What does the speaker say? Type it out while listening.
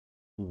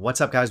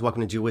What's up, guys?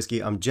 Welcome to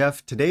Whiskey. I'm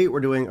Jeff. Today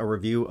we're doing a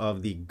review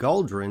of the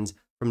Gauldrons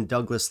from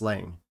Douglas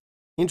Laing.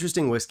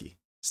 Interesting whiskey.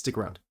 Stick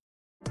around.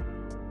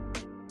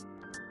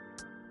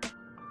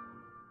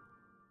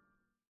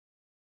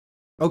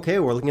 Okay,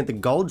 we're looking at the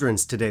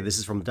Gauldrons today. This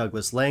is from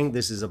Douglas Laing.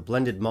 This is a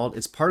blended malt.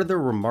 It's part of their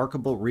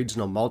remarkable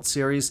regional malt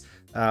series.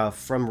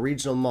 From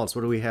regional malts,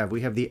 what do we have? We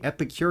have the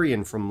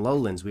Epicurean from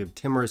Lowlands. We have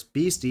Timorous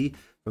Beastie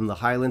from the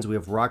Highlands. We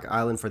have Rock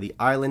Island for the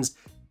Islands.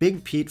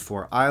 Big Pete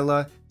for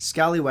Isla,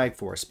 Scallywag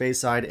for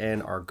Speyside,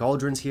 and our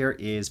Gauldrons here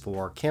is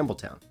for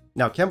Campbeltown.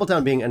 Now,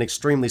 Campbeltown being an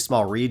extremely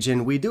small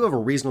region, we do have a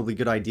reasonably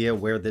good idea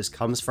where this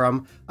comes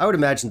from. I would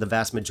imagine the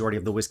vast majority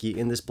of the whiskey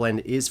in this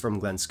blend is from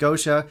Glen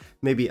Scotia,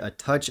 maybe a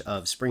touch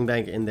of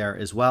Springbank in there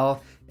as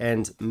well,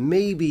 and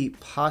maybe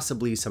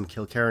possibly some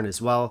Kilkerran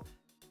as well.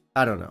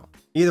 I don't know.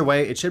 Either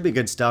way, it should be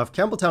good stuff.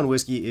 Campbeltown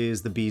whiskey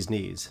is the bee's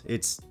knees.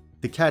 It's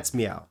the cat's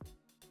meow.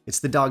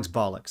 It's the dog's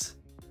bollocks,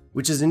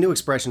 which is a new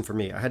expression for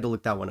me. I had to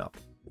look that one up.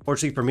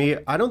 Fortunately for me,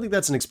 I don't think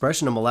that's an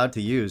expression I'm allowed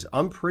to use.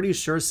 I'm pretty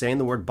sure saying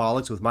the word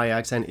bollocks with my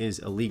accent is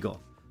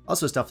illegal.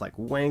 Also stuff like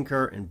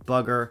wanker and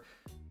bugger.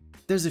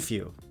 There's a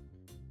few.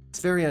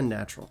 It's very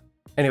unnatural.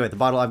 Anyway, the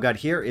bottle I've got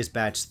here is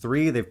batch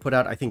 3. They've put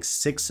out, I think,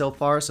 6 so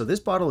far. So this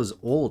bottle is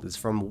old. It's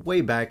from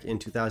way back in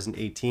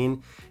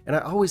 2018. And I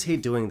always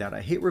hate doing that. I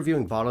hate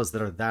reviewing bottles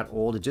that are that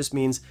old. It just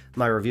means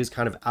my review's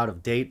kind of out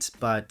of date,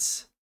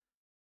 but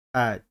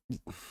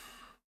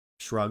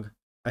shrug.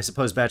 I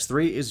suppose batch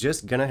 3 is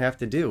just gonna have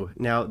to do.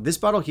 Now, this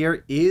bottle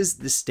here is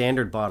the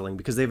standard bottling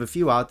because they have a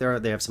few out there.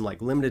 They have some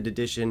like limited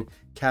edition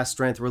cask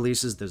strength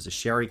releases. There's a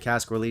sherry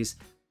cask release,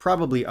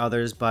 probably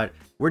others, but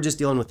we're just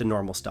dealing with the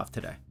normal stuff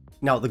today.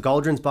 Now, the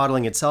Gauldrons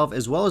bottling itself,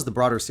 as well as the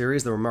broader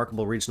series, the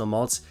remarkable regional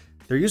malts,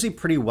 they're usually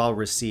pretty well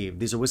received.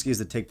 These are whiskeys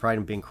that take pride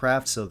in being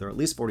craft, so they're at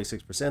least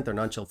 46%. They're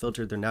non-chill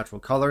filtered, they're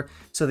natural color,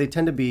 so they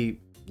tend to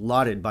be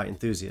lauded by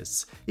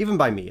enthusiasts, even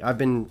by me. I've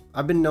been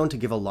known to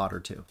give a laud or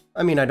two.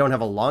 I mean, I don't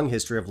have a long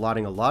history of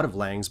lauding a lot of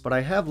Langs, but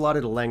I have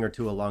lauded a Lang or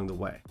two along the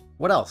way.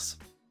 What else?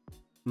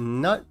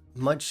 Not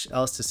much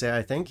else to say,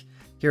 I think.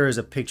 Here is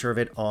a picture of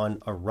it on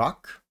a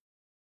rock.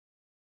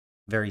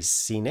 Very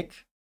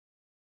scenic.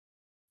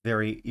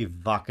 Very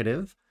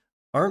evocative.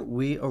 Aren't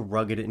we a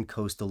rugged and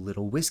coastal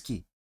little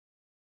whiskey?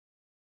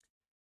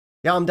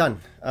 Yeah, I'm done.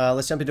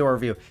 Let's jump into our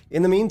review.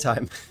 In the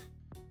meantime,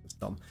 it's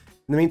dumb.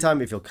 In the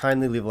meantime, if you'll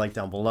kindly leave a like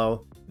down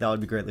below, that would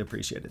be greatly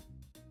appreciated.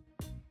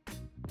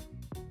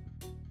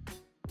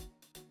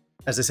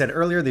 As I said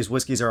earlier, these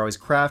whiskeys are always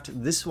craft.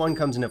 This one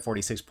comes in at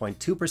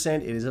 46.2%.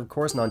 It is, of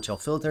course, non-chill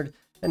filtered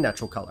and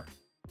natural color.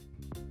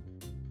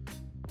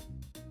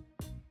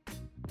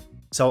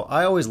 So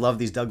I always love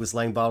these Douglas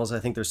Laing bottles. I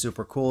think they're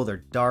super cool. They're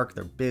dark,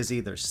 they're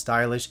busy, they're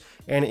stylish.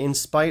 And in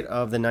spite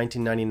of the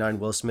 1999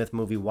 Will Smith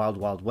movie Wild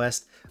Wild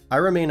West, I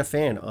remain a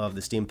fan of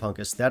the steampunk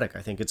aesthetic.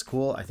 I think it's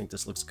cool. I think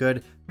this looks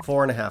good.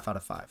 4.5 out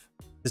of 5.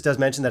 This does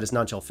mention that it's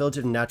non-chill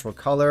filtered and natural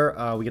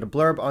color. We get a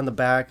blurb on the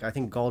back. I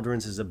think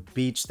Gauldrons is a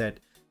beach that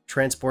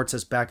transports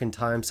us back in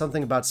time.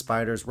 Something about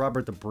spiders,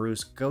 Robert the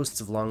Bruce, ghosts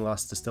of long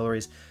lost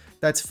distilleries.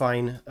 That's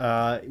fine.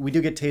 We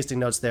do get tasting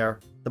notes there.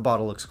 The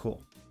bottle looks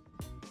cool.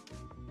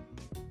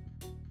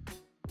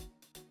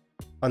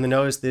 On the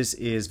nose, this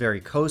is very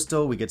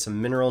coastal. We get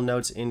some mineral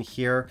notes in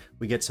here.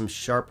 We get some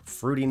sharp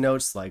fruity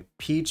notes like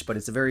peach, but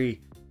it's a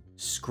very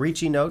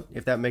screechy note,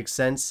 if that makes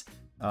sense.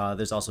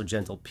 There's also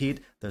gentle peat.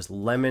 There's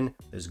lemon.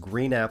 There's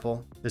green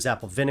apple. There's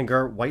apple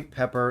vinegar, white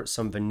pepper,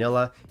 some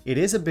vanilla. It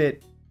is a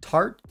bit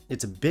tart.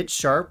 It's a bit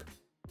sharp,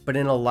 but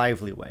in a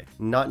lively way,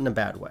 not in a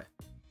bad way.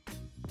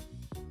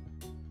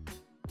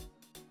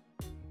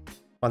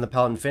 On the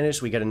palate and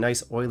finish, we get a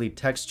nice oily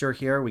texture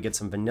here. We get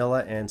some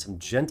vanilla and some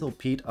gentle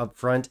peat up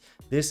front.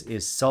 This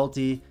is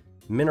salty,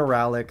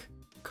 mineralic,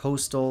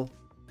 coastal,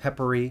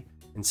 peppery,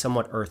 and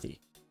somewhat earthy.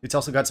 It's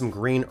also got some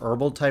green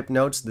herbal type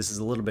notes. This is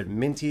a little bit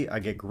minty. I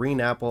get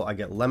green apple, I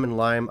get lemon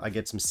lime, I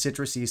get some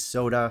citrusy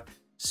soda,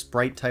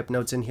 Sprite type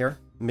notes in here.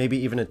 Maybe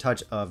even a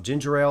touch of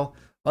ginger ale.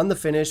 On the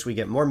finish, we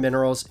get more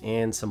minerals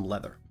and some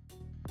leather.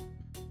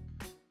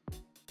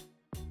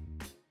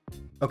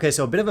 Okay,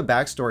 so a bit of a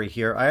backstory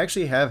here. I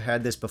actually have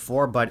had this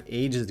before, but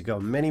ages ago,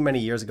 many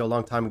years ago, a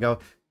long time ago.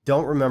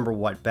 Don't remember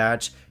what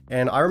batch.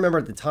 And I remember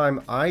at the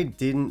time, I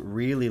didn't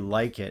really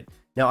like it.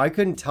 Now, I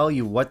couldn't tell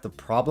you what the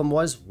problem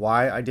was,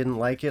 why I didn't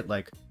like it.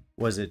 Like,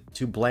 was it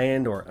too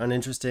bland or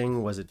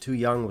uninteresting? Was it too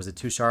young? Was it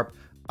too sharp?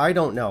 I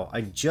don't know.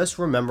 I just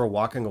remember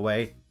walking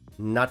away,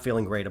 not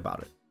feeling great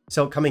about it.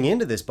 So coming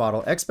into this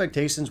bottle,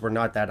 expectations were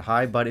not that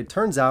high, but it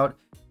turns out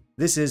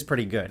this is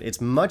pretty good. It's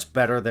much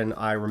better than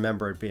I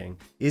remember it being.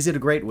 Is it a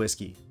great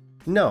whiskey?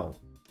 No,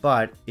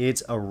 but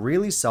it's a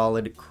really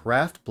solid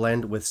craft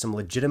blend with some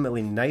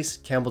legitimately nice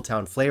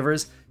Campbeltown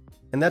flavors,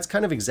 and that's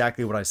kind of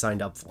exactly what I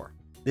signed up for.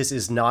 This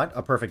is not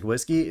a perfect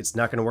whiskey. It's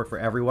not going to work for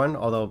everyone,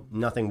 although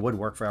nothing would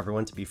work for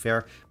everyone, to be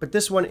fair. But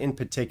this one in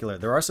particular,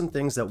 there are some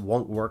things that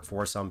won't work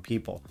for some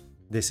people.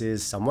 This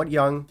is somewhat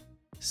young,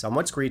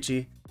 somewhat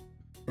screechy,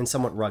 and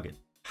somewhat rugged.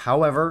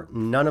 However,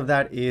 none of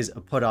that is a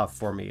put off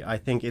for me. I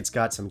think it's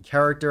got some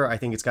character. I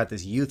think it's got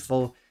this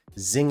youthful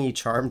zingy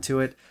charm to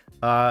it.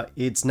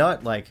 It's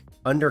not like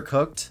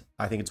undercooked.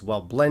 I think it's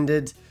well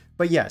blended.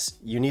 But yes,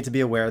 you need to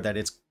be aware that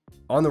it's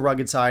on the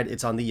rugged side,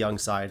 it's on the young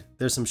side.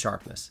 There's some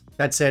sharpness.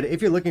 That said, if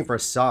you're looking for a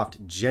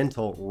soft,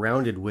 gentle,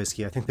 rounded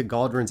whiskey, I think the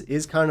Gauldrons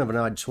is kind of an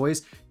odd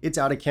choice. It's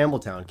out of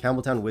Campbeltown.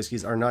 Campbeltown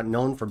whiskeys are not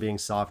known for being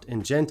soft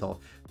and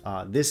gentle.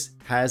 This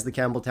has the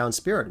Campbeltown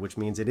spirit, which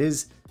means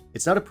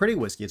it's not a pretty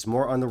whiskey. It's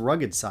more on the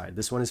rugged side.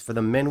 This one is for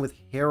the men with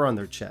hair on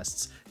their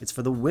chests. It's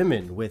for the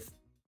women with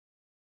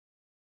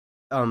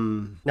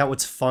now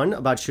what's fun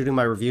about shooting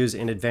my reviews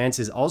in advance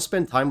is I'll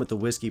spend time with the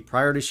whiskey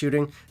prior to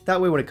shooting. That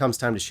way when it comes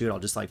time to shoot, I'll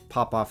just like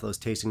pop off those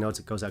tasting notes.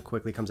 It goes out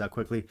quickly, comes out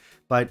quickly.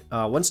 But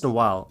once in a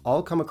while,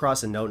 I'll come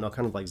across a note and I'll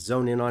kind of like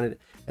zone in on it.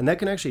 And that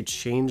can actually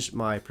change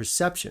my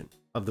perception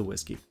of the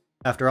whiskey.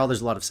 After all, there's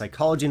a lot of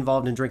psychology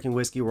involved in drinking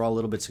whiskey. We're all a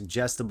little bit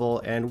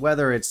suggestible. And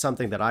whether it's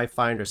something that I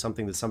find or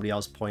something that somebody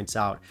else points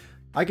out,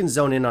 I can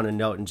zone in on a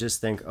note and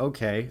just think,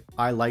 okay,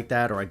 I like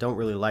that or I don't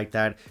really like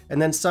that.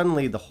 And then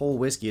suddenly the whole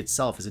whiskey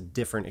itself is a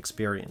different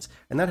experience.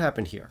 And that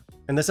happened here.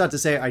 And that's not to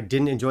say I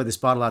didn't enjoy this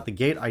bottle out the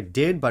gate. I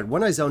did, but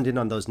when I zoned in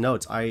on those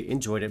notes, I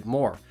enjoyed it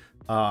more.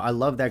 I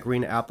love that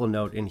green apple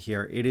note in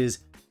here. It is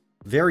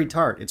very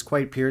tart. It's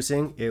quite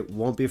piercing. It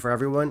won't be for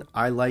everyone.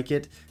 I like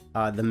it.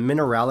 The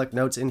mineralic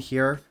notes in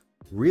here,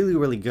 really,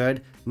 really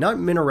good. Not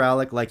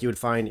mineralic like you would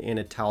find in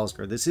a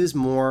Talisker. This is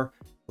more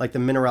like the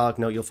mineralic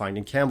note you'll find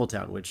in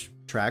Campbeltown, which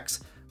tracks.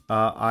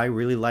 I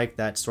really like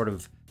that sort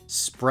of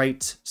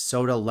Sprite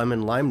soda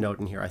lemon lime note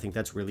in here. I think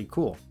that's really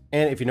cool.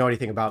 And if you know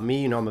anything about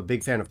me, you know I'm a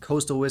big fan of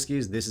coastal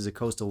whiskeys. This is a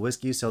coastal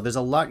whiskey, so there's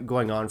a lot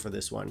going on for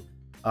this one.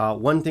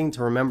 One thing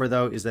to remember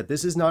though is that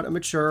this is not a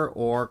mature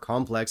or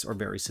complex or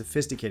very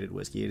sophisticated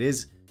whiskey. It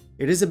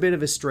is a bit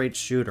of a straight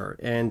shooter,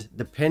 and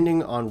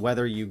depending on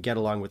whether you get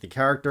along with the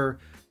character,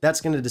 that's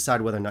going to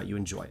decide whether or not you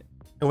enjoy it.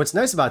 And what's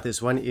nice about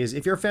this one is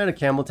if you're a fan of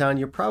Campbeltown,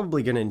 you're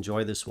probably going to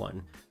enjoy this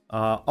one.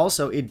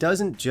 Also, it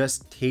doesn't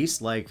just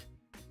taste like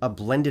a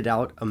blended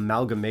out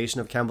amalgamation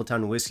of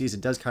Campbeltown whiskeys.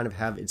 It does kind of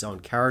have its own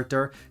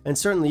character. And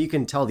certainly you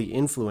can tell the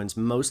influence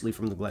mostly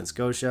from the Glen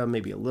Scotia,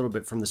 maybe a little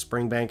bit from the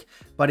Springbank,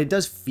 but it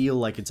does feel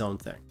like its own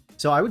thing.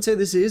 So I would say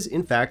this is,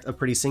 in fact, a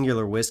pretty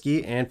singular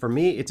whiskey. And for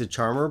me, it's a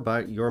charmer,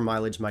 but your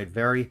mileage might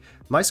vary.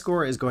 My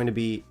score is going to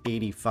be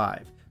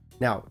 85.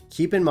 Now,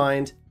 keep in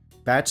mind,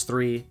 batch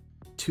 3,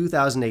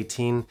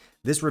 2018,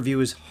 this review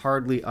is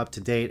hardly up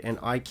to date and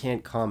I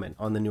can't comment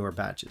on the newer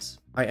batches.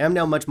 I am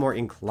now much more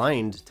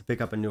inclined to pick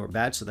up a newer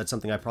batch, so that's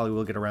something I probably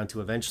will get around to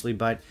eventually,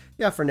 but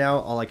yeah, for now,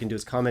 all I can do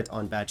is comment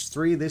on batch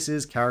 3. This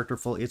is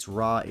characterful, it's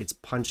raw, it's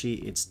punchy,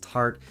 it's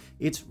tart,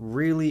 it's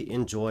really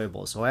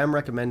enjoyable, so I am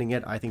recommending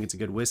it. I think it's a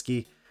good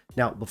whiskey.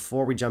 Now,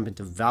 before we jump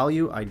into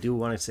value, I do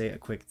want to say a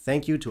quick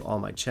thank you to all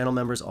my channel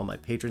members, all my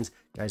patrons.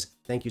 Guys,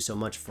 thank you so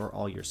much for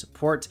all your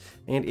support.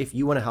 And if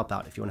you want to help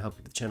out, if you want to help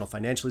keep the channel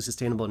financially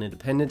sustainable and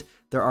independent,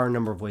 there are a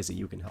number of ways that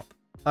you can help.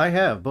 I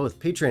have both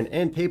Patreon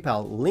and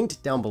PayPal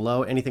linked down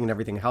below. Anything and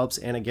everything helps.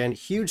 And again,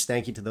 huge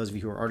thank you to those of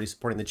you who are already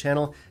supporting the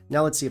channel.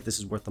 Now let's see if this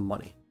is worth the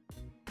money.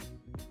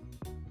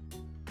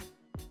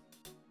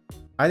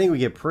 I think we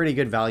get pretty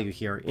good value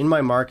here. In my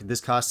market,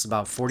 this costs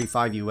about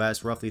 45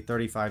 US, roughly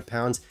 35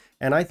 pounds.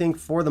 And I think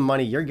for the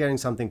money, you're getting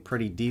something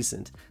pretty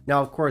decent.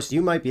 Now, of course,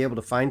 you might be able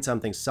to find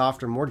something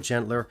softer, more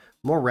gentler,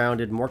 more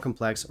rounded, more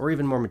complex, or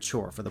even more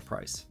mature for the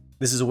price.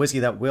 This is a whiskey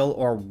that will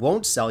or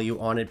won't sell you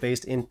on it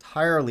based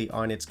entirely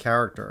on its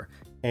character.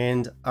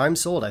 And I'm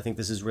sold. I think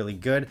this is really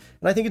good.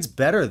 And I think it's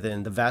better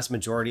than the vast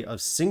majority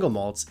of single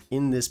malts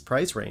in this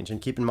price range.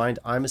 And keep in mind,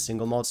 I'm a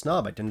single malt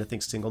snob. I tend to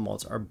think single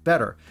malts are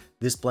better.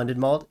 This blended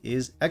malt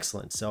is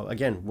excellent. So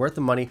again, worth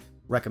the money,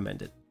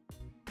 recommended.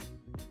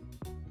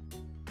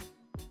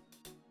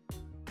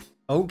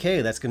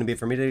 Okay, that's going to be it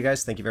for me today,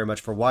 guys. Thank you very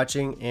much for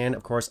watching. And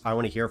of course, I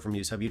want to hear from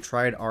you. So have you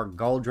tried our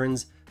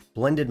Gauldrons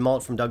blended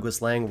malt from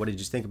Douglas Laing? What did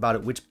you think about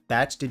it? Which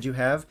batch did you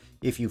have?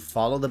 If you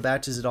follow the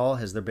batches at all,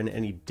 has there been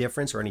any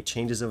difference or any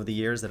changes over the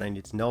years that I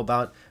need to know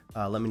about?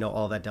 Let me know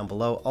all of that down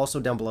below.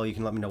 Also down below, you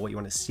can let me know what you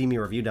want to see me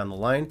review down the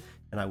line,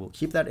 and I will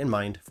keep that in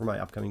mind for my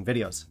upcoming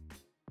videos.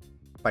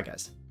 Bye,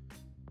 guys.